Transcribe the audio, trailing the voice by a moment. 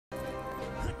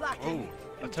Oh,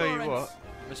 I tell you what,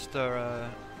 Mr.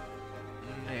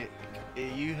 Nick,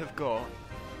 you have got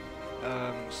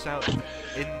south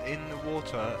in the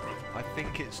water. I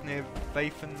think it's near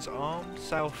Vathan's Arm,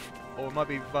 south, or it might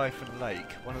be Vathan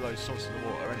Lake. One of those sorts of the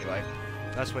water. Anyway,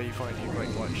 that's where you find your great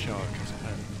white shark as a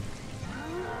pet.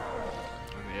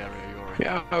 In the area you're in.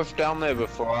 Yeah, I was down there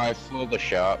before. I saw the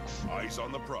sharks. Eyes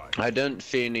on the prize. I didn't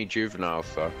see any juveniles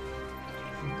though.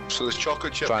 So there's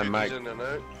chocolate chip cookies in and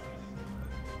out.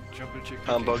 Chocolate chip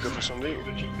Hamburger for somebody.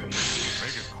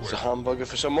 It's a hamburger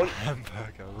for someone.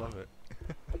 Hamburger, I love it.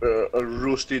 A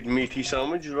roasted meaty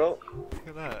sandwich as well. Look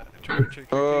at that. Chocolate chip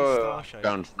cookies, star shape.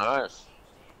 Sounds nice.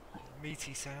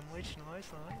 Meaty sandwich, nice,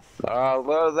 nice.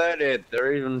 Well, that it.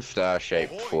 They're even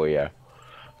star-shaped for you.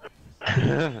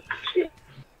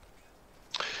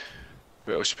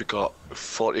 What else we got?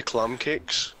 40 clam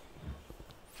cakes.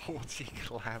 40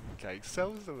 clam cakes.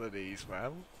 Sell some of these,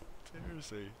 man.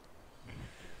 Seriously.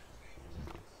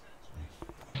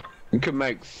 You can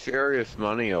make serious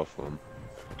money off them.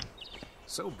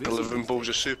 So busy. 11 bowls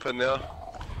of soup in there.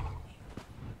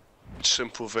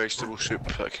 Simple vegetable soup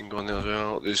that can go in there as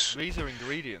well. There's These are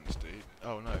ingredients, dude.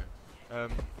 Oh no. nah,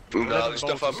 11 there's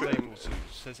stuff bowls of I've staple soup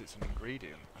says it's an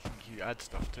ingredient. I think you add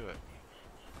stuff to it.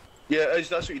 yeah, it is,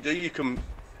 that's what you do. You can.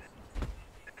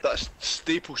 That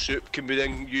staple soup can be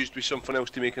then used with something else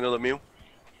to make another meal.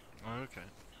 Oh, okay.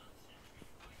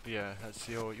 But yeah, that's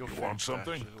your food want stash,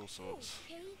 something? there's all sorts.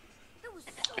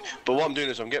 But what I'm doing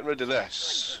is I'm getting rid of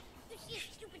this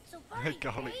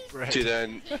Garlic bread. to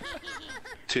then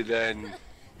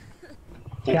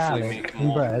hopefully Garlic make and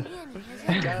more bread.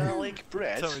 garlic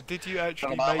bread. Sorry, did you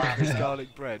actually make this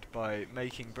garlic bread by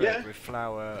making bread Yeah. with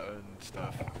flour and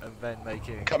stuff, and then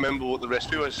making Can't remember what the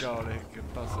recipe was. garlic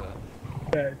and butter?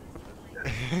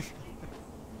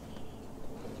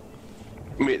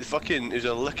 Mate, the fucking is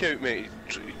a lick out, mate,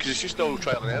 because it's just all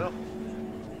trial and error.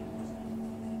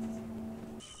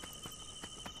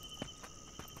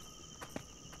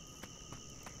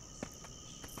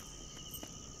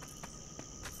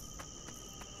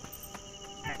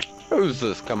 Who's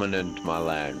this coming into my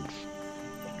lands?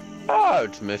 Oh,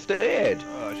 it's Mr. Ed.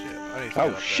 Oh shit! I need to get Oh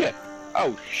up shit.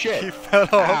 Oh shit. You fell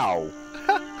off. Ow.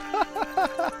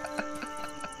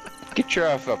 Get your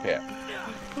ass up here.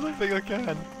 I don't think I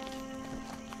can.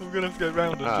 I'm gonna have to go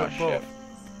round and Ah, jump shit.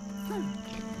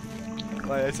 off.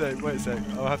 Wait a sec.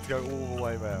 I'll have to go all the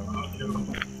way round.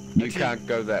 You Actually- can't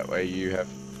go that way. You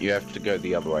have to go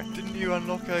the other way. Didn't you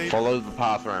unlock a... Follow the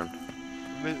path around.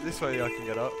 This way I can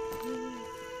get up.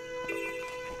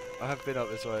 I have been up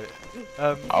this way.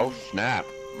 Oh snap!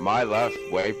 My last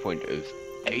waypoint is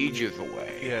ages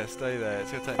away. Yeah, stay there.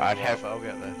 It's gonna take me I'd a while, have- but I'll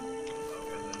get there.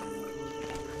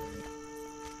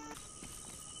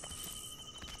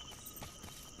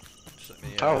 Just let me,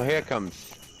 Oh, here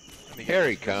comes. let me get Here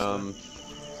he this one. comes.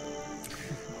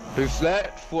 Because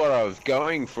that's what I was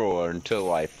going for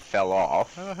until I fell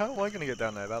off. How am I gonna get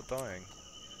down there without dying?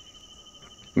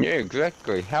 Yeah,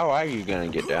 exactly. How are you gonna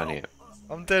get down here?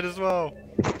 I'm dead as well.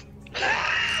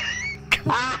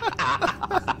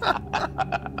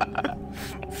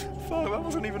 Fuck, that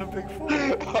wasn't even a big fall.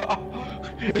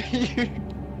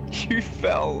 you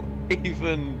fell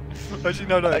even Actually,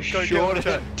 no, a get on the shorter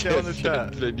chat. Get on the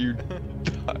chat. distance than you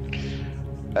died.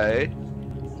 Hey?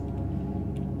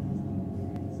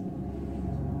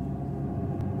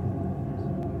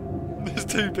 There's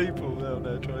two people down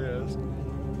there, Trias.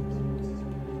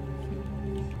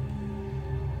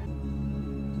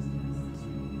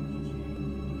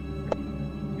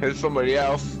 Here's somebody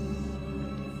else.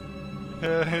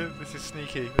 This is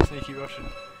sneaky, the sneaky Russian.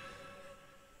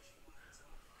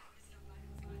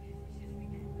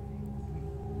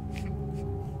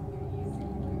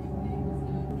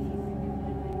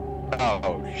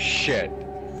 Oh shit.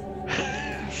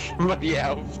 Somebody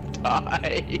else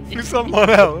died. Who's someone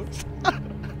else?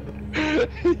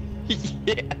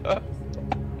 Yeah.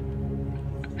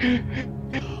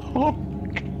 Oh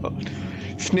god.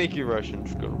 Sneaky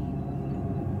Russians go.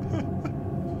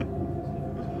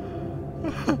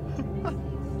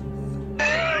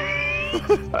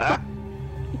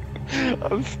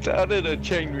 I've started a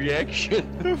chain reaction.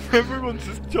 Everyone's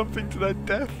just jumping to their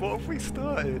death. What have we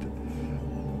started?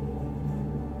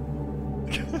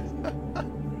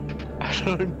 I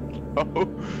don't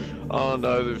know. Oh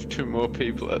no, there's two more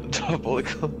people at the top of the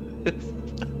cliff.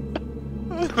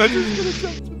 I'm just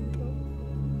gonna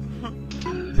jump to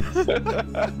the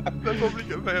top. They're probably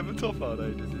gonna be at the top, are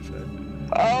they? Did you say?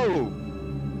 Oh!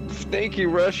 Sneaky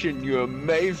Russian, you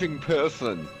amazing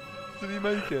person. Did he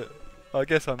make it? I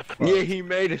guess I'm fucked. Yeah, he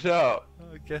made it up.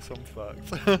 I guess I'm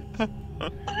fucked.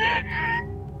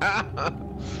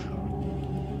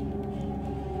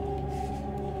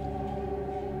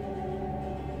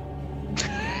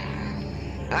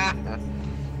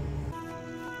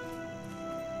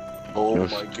 Oh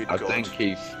my good I god. think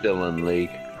he's still in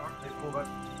league.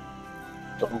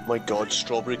 Oh my god,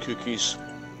 strawberry cookies.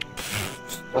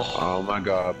 Oh my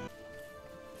god.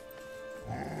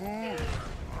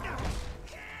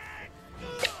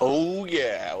 Oh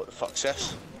yeah, what the fuck's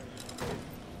this?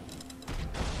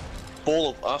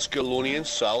 Bowl of Ascalonian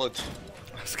salad.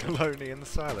 Scaloni in the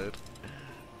salad.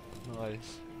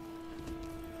 Nice.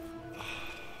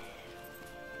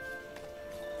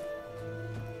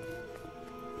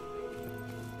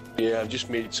 Yeah, I've just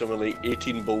made something like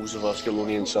 18 bowls of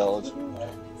Ascalonian salad.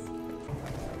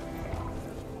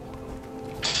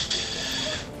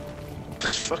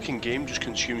 This fucking game just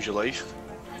consumes your life.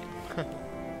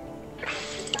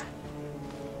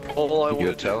 All I want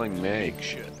You're to telling do me. is make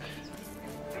shit.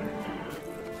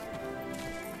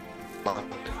 Man.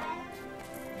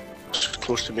 It's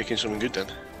close to making something good then.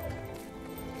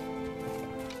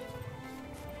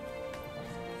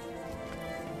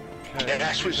 Okay,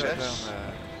 Yes, what's put that this? down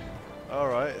there.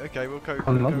 Alright, okay, we'll go.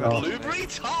 I'm we'll not go now. out. Blueberry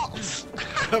tarts!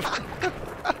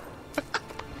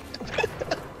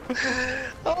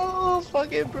 Oh,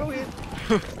 fucking brilliant!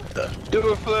 Do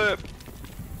a flip!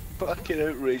 Fucking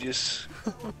outrageous.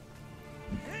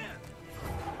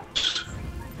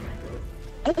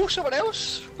 Oh, someone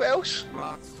else? What else?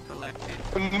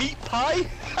 A meat pie?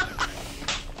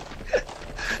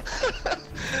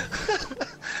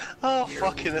 Oh,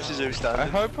 fucking, this is I outstanding.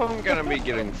 hope I'm gonna be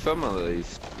getting some of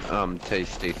these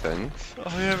tasty things. Oh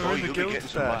yeah, Oh, they're in you'll the be guild getting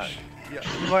some stash. Yeah,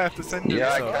 you might have to send them Yeah,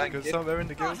 I some, can't because get- they're in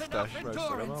the guild stash, most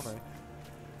of them, aren't they?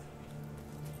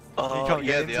 Oh, You can't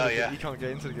yeah, get they into are, the, yeah. You can't get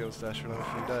into the guild stash for another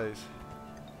few days.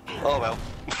 Oh well.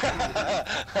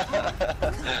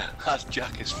 That's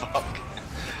Jack as fuck.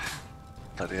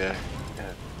 But yeah.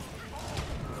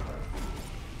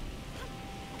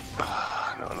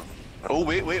 Ah, no. Oh,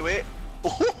 wait.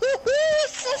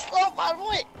 It's just not bad,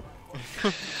 wait.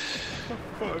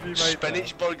 What have you made?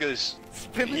 Spinach burgers.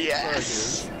 Spinach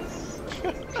Yes.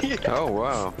 Oh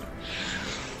wow.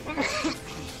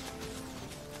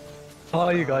 How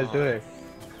are you guys doing?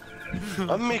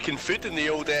 I'm making food in the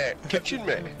old kitchen,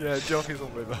 mate. Yeah, Jock is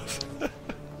on with us.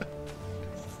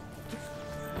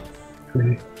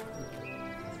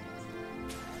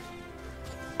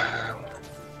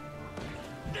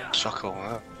 Suck all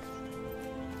that.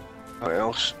 What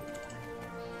else?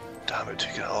 Damn it,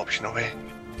 took that option away.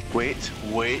 Wait,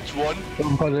 one.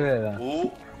 Don't put it there.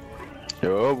 Oh,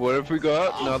 Oh, what have we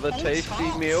got? Another Apple tasty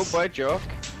tarts. meal by Jock.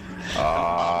 apple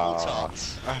Ah.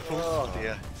 tarts. Apple. Oh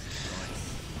dear.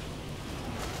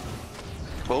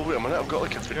 Well, wait a minute, I've got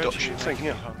like a production thing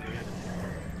here.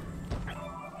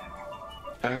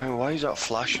 Why is that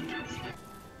flashing?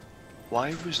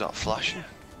 Why was that flashing?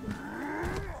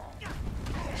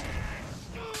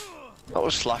 That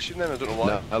was flashing then, I don't know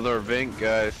why. Another event,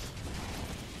 guys.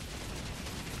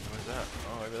 Where's that?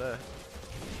 Oh, over there.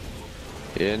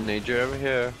 Yeah, need you over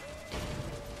here.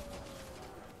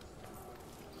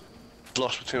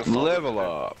 Lost between a flower. Level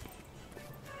up.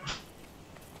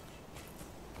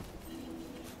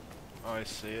 I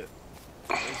see it.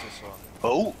 What is this one?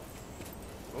 Oh,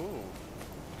 Ooh.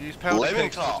 Use powder Lemon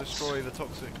cakes to tarts. destroy the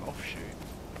toxic offshoot.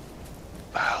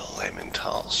 lemon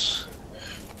tarts.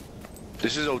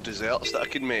 This is all desserts that I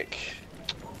can make.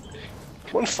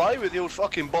 1-5 with the old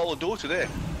fucking ball of dough today.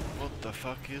 What the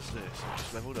fuck is this? I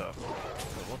just leveled up.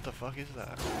 But what the fuck is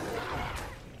that?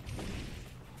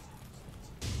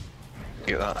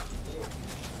 Get that.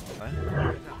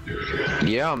 Eh?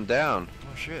 Yeah, I'm down.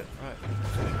 Oh shit,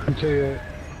 right. Okay,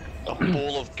 A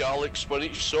bowl of garlic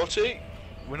spinach saute.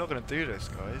 We're not gonna do this,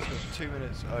 guys. We've got 2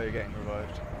 minutes. Oh, you're getting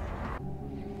revived.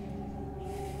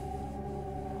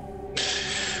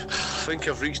 I think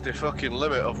I've reached the fucking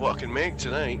limit of what I can make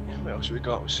tonight. What else have we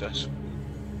got with this?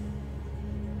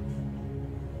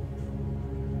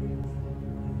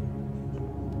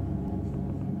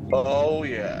 Oh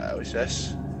yeah, what's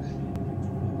this?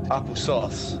 Apple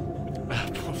sauce.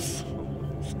 Apples.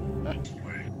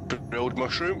 Grilled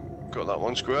mushroom. Got that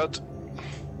one squared.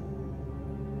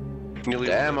 Nearly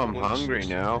Damn, all I'm the ones. hungry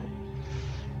now.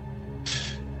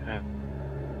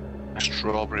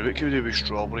 Strawberry. What can we do with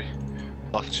strawberry?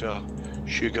 Butter,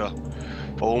 sugar.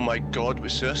 Oh my god,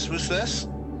 what's this? What's this?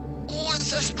 Oh,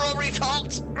 it's a strawberry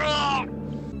tart! Ah!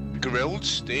 Grilled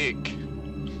steak.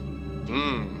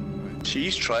 Mmm.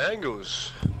 Cheese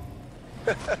triangles.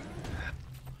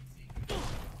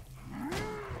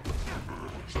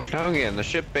 Come again, the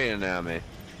ship being at me.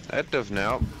 That doesn't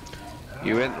help.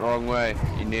 You went the wrong way.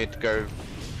 You need to go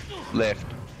left.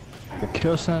 the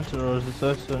kill center or the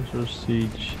third center of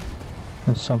siege,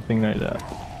 and something like that.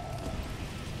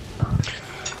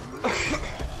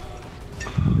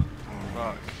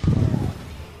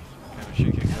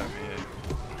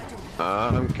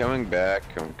 I'm coming back.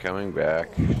 I'm coming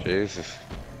back. Jesus.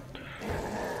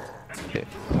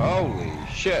 Holy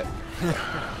shit.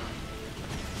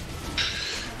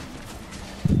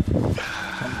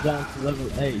 I'm down to level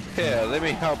 8. Here, let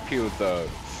me help you with those.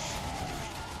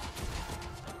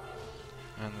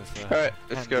 And there's Alright,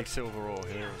 let's handy go. silver ore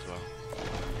here as well.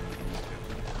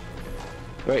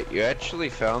 Wait, you actually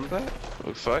found that?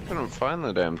 Looks like I couldn't find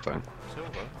the damn thing. Silver,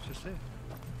 it's just here.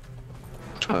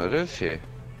 Oh, it is here.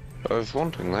 I was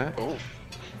wanting that. Oh.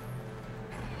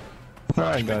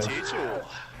 Alright, guys. Potato.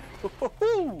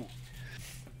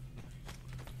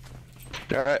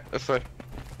 Alright, this way.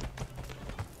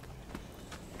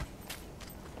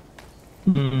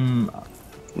 Hmm.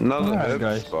 Another Alright, herb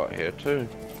guys. spot here too.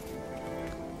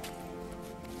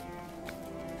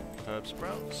 Herb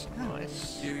sprouts,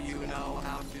 nice. Do you know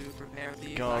how to prepare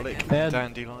these? Garlic, Ed.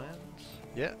 dandelions.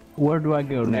 Yeah, Where do I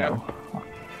go now?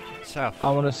 south.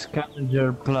 I want a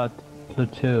scavenger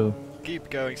plateau. Keep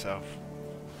going south.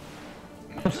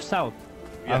 South.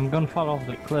 Yeah. I'm gonna fall off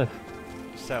the cliff.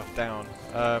 South down.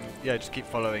 Yeah, just keep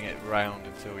following it round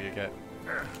until you get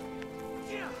down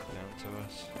to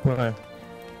us. Where?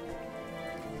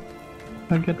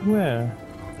 I get where?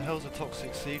 What the hell's a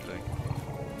toxic seedling?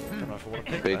 I don't know if I want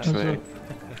to pick Beats that. me.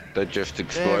 They're just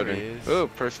exploding. is. Oh,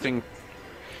 pristine.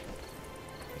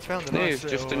 It's found a Yeah, nice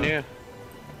it's just little, in here.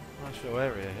 nice little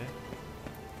area here.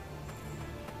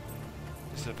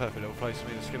 This is a perfect little place for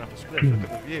me to skin up a split. Look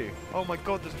at the view. Oh my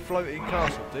god, there's a floating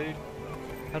castle, dude.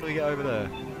 How do we get over there?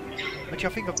 Actually,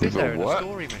 I think I've been There's a there in a what?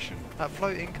 story mission. That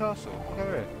floating castle. Look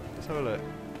over here. Let's have a look.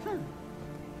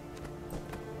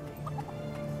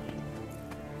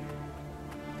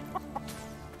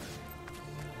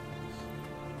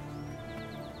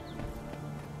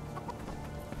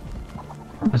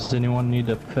 Does anyone need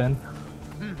a pen?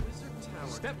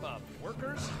 Step up,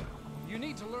 workers. You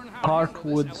need to learn how Tart to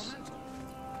handle woods. this elemental.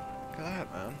 Look at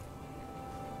that, man.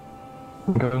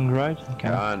 Going right? Okay.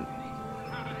 Can't.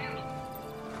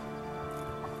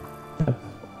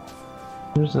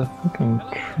 There's a fucking Oh,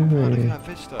 look at tree. that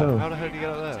vista. Oh. How the hell do you get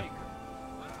up there?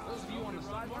 Those of you on the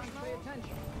sidelines, pay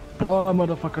attention. Oh,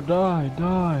 motherfucker,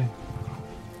 die!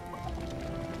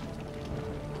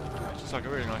 It's just like a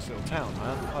really nice little town,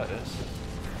 man. I like this.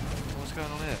 What's going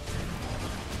on here?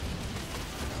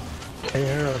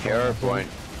 Carrot point.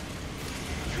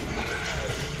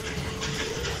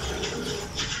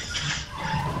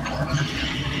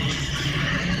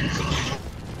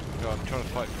 God, I'm trying to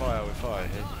fight fire with fire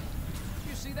here.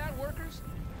 You see that, workers?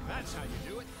 That's how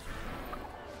you do it.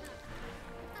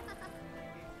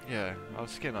 Yeah, I'll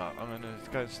skin up. I'm gonna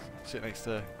go sit next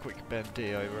to Quick Ben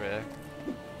D over here.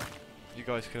 You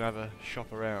guys can have a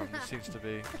shop around. There seems to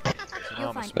be some You'll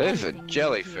armor find smith. There's a Everything you need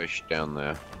jellyfish down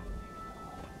there.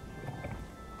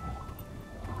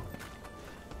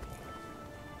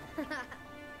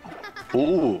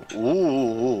 Ooh, ooh,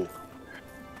 ooh.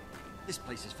 This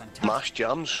place is fantastic. Mashed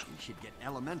jams. We should get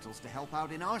elementals to help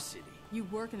out in our city. You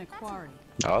work in a quarry.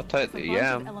 I'll take If a the bunch of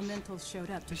yam. elementals showed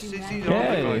up to This do is these magic, armor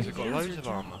Hey. guys have got here's loads your of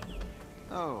job. armor.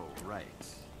 Oh, right.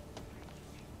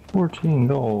 14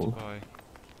 gold. Bye.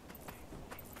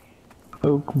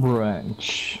 Oak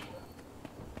branch.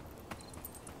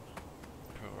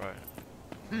 Cool,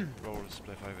 right. Roll a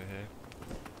spliff over here.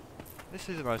 This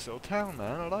is a nice little town,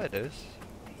 man. I like this.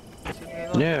 This is really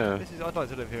nice. Yeah. This is. I'd like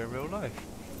to live here in real life.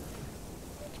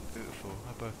 It's beautiful.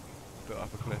 Built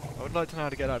up a cliff. I would like to know how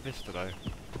to get that vista though.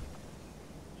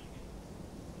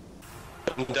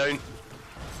 I'm down.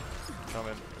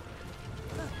 Coming.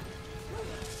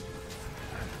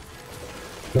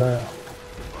 There.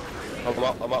 I'm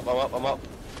up, I'm up, I'm up, I'm up.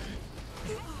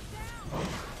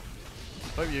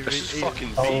 Hope you've This is eaten- fucking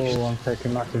beast. Oh, I'm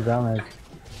taking massive damage.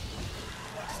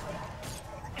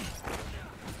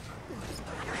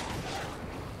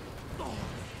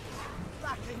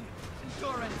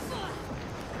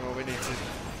 Well, we need to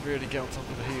really get on top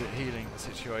of the healing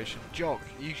situation. Jock,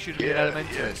 you should be Yeah, an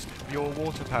elementalist. Your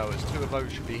water powers, 2 of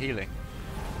those should be healing.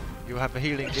 You'll have the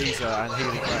healing geyser and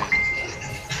healing rain.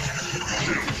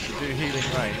 You do healing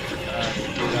rain,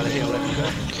 you'll have to heal them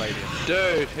radiant.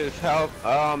 Dude, his health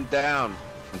arm down.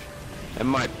 And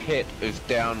my pit is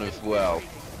down as well.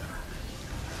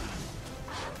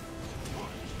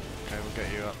 Okay, we'll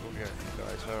get you up. We'll get you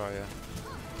guys. Where are you?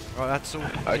 Right, that's all.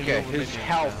 Okay, nearly all the his minions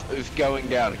health is going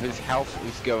down. His health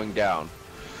is going down.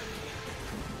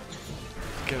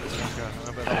 now. Give it some go.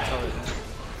 I'm gonna better turret there.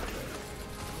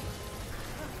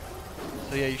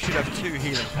 So yeah, you should have 2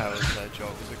 healing powers there,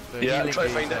 Jock. The Yeah, healing try to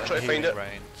find geyser it, and try the to find healing it.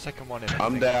 rain. Second one in. I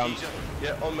I'm think. down.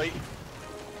 Yeah, on me.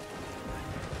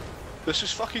 This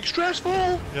is fucking stressful.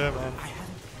 Yeah, man. I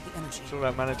haven't the energy. It's all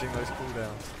about managing those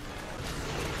cooldowns.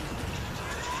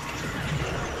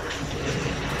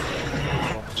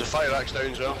 There's a fire axe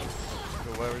down as well.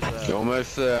 Where is that? You're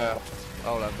almost there.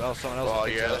 Oh, oh, someone else. Oh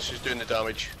picked yeah, it up. this is doing the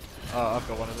damage. Oh, I've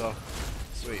got one as well.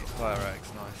 Sweet, fire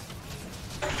axe,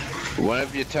 nice. One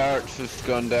of your turrets has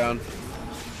gone down. We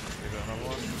got another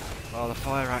one. Oh, the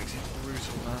fire axe is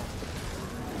brutal, man.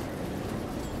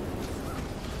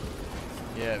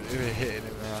 Yeah, we're hitting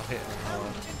him now, hitting him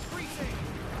hard.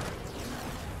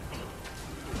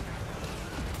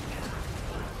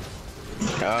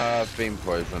 Ah, I've been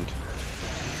poisoned.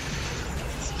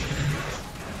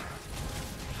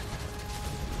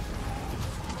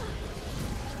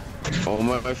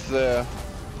 Almost there.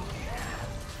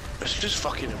 It's just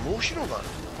fucking emotional, man.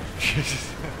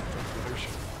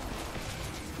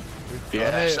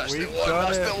 Yes, that's the we've one,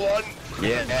 done that's it. the one.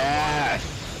 Yes!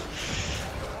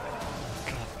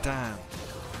 God damn.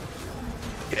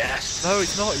 Yes. No,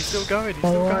 it's not, he's still going, he's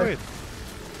still going.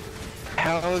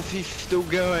 How is he still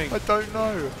going? I don't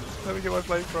know. Let me get my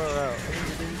flamethrower out.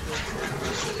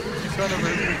 He's trying to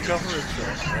recover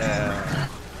himself. Yeah.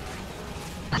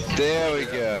 There we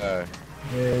go.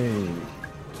 Yay.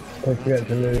 Don't forget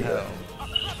to lose it. Hell.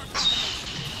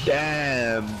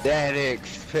 Damn, that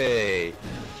XP.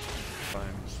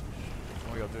 Times.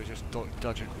 All we gotta do is just duck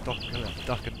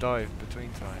and dive between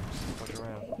times. Dodge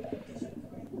around.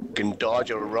 Can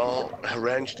dodge a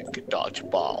wrench and can dodge a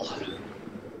ball.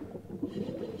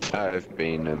 I've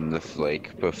been in this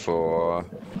lake before.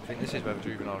 I think this is where the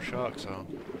juvenile sharks are.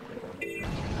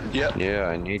 Yep. Yeah,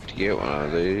 I need to get one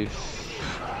of these.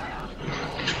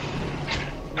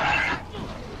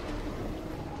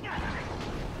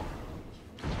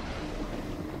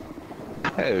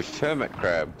 Hey, there's hermit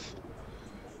crabs.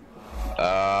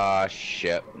 Ah,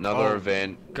 shit. Another Oh.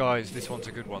 event. Guys, this one's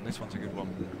a good one. This one's a good one.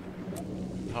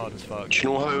 Hard as fuck. Do you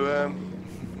know how,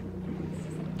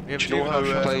 We have do you know juvenile how,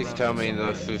 sharks Please around tell us. me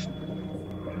this is...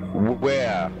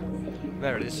 Where?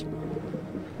 There it is.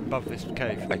 Above this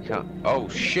cave. I can't... Oh,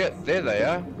 shit. There they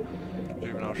are.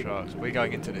 Juvenile sharks. We're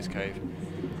going into this cave.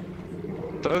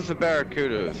 Those are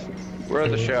barracudas. Where are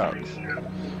the sharks?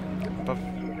 Above.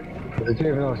 The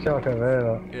juvenile shark over there,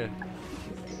 look. Yeah.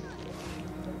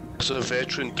 it's a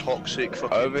veteran toxic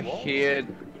fucking Over what? here,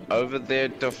 over there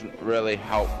doesn't really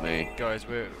help me. Guys,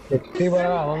 we're See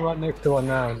where I am? I'm right next to one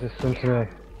now, just come to me.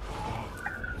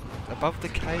 above the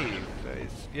cave.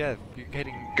 It's, yeah, you're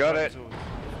getting. Got it.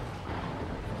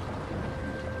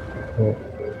 Yeah.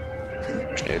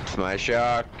 It's my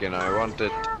shark and I want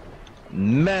it.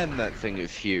 Man, that thing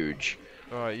is huge.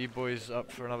 Alright, you boys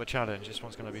up for another challenge? This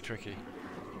one's gonna be tricky.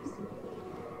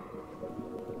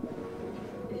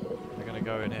 We're gonna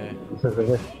go in here. This is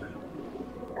this.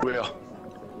 Where?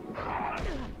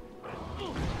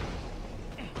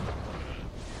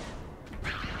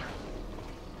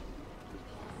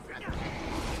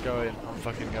 Let's go in. I'm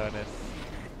fucking going in.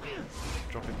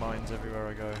 Dropping mines everywhere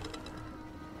I go.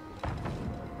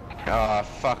 Ah,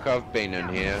 fuck, I've been in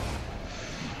here.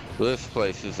 This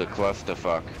place is a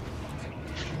clusterfuck.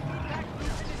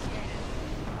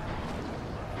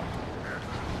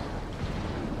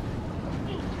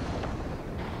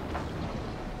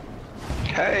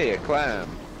 Hey, a clam.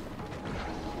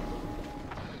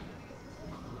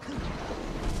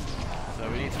 So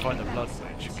we need to find the blood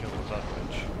witch, kill the blood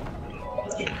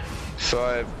witch. So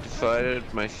I've decided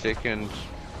my second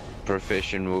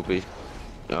profession will be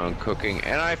cooking,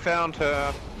 and I found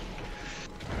her.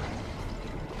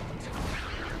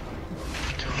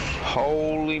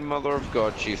 Holy mother of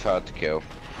God, she's hard to kill.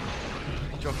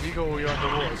 Jock, have you got all your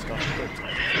underwater stuff equipped?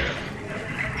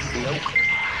 Nope.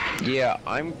 Yeah,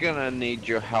 I'm gonna need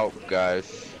your help,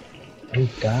 guys.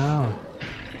 He's down.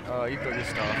 Oh, you've got your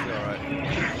stuff, you're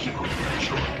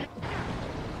alright.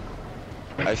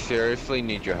 I seriously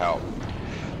need your help.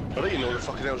 I don't even know what the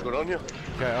fucking hell's going on here.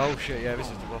 Okay, oh shit, yeah, this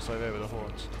is the boss over there with the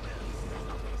horns.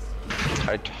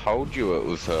 I told you it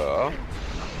was her.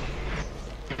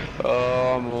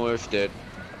 Oh, I'm almost dead.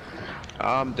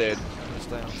 I'm dead. Let's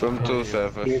stay on Swim to the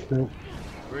surface.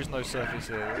 There is no surface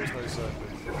here, there is no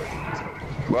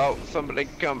surface. Well, somebody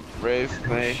come raise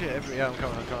me. Shit, yeah, I'm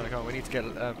coming. We need to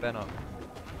get Ben up.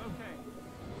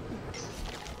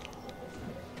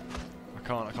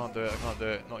 I can't do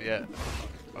it, not yet.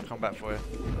 I'll come back for you.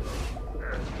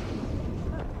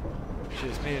 Shit,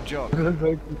 it's me and Jock. Oh,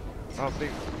 big,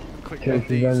 quick, get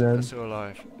these, they're still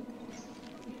alive.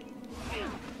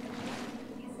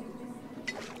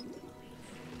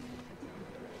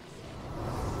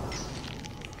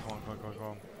 Come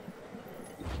on.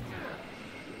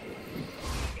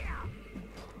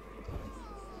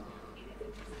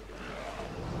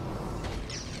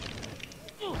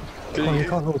 Oh, you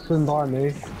can't all swim by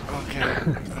me. Okay.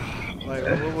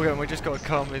 Like, we just gotta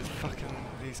calm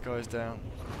these guys down.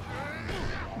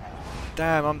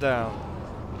 Damn, I'm down.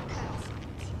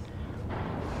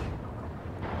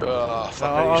 Ah,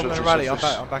 fuck, I'm gonna rally. I'm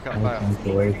back up.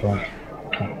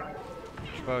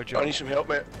 Well, I need some help,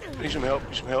 mate. I need some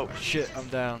help. Shit, I'm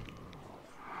down.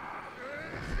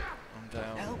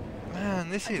 Man,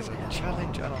 this is a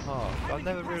challenge and a half. I've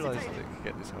never realised that it could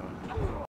get this hard.